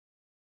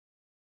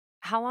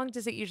How long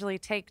does it usually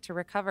take to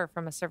recover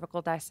from a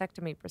cervical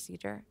discectomy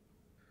procedure?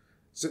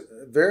 It's a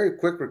very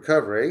quick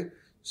recovery.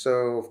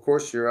 So, of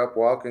course, you're up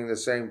walking the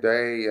same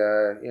day.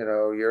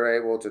 You're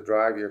able to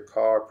drive your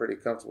car pretty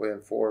comfortably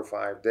in 4 or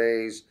 5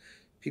 days.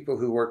 People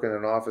who work in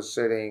an office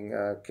setting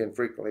can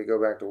frequently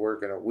go back to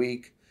work in a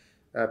week.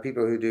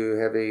 People who do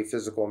heavy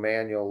physical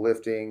manual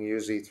lifting,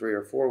 usually 3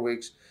 or 4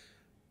 weeks.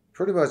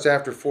 Pretty much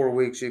after 4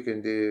 weeks, you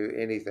can do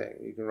anything.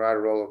 You can ride a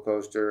roller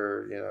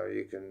coaster.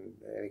 You can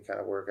any kind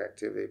of work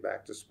activity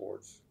back to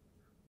sports.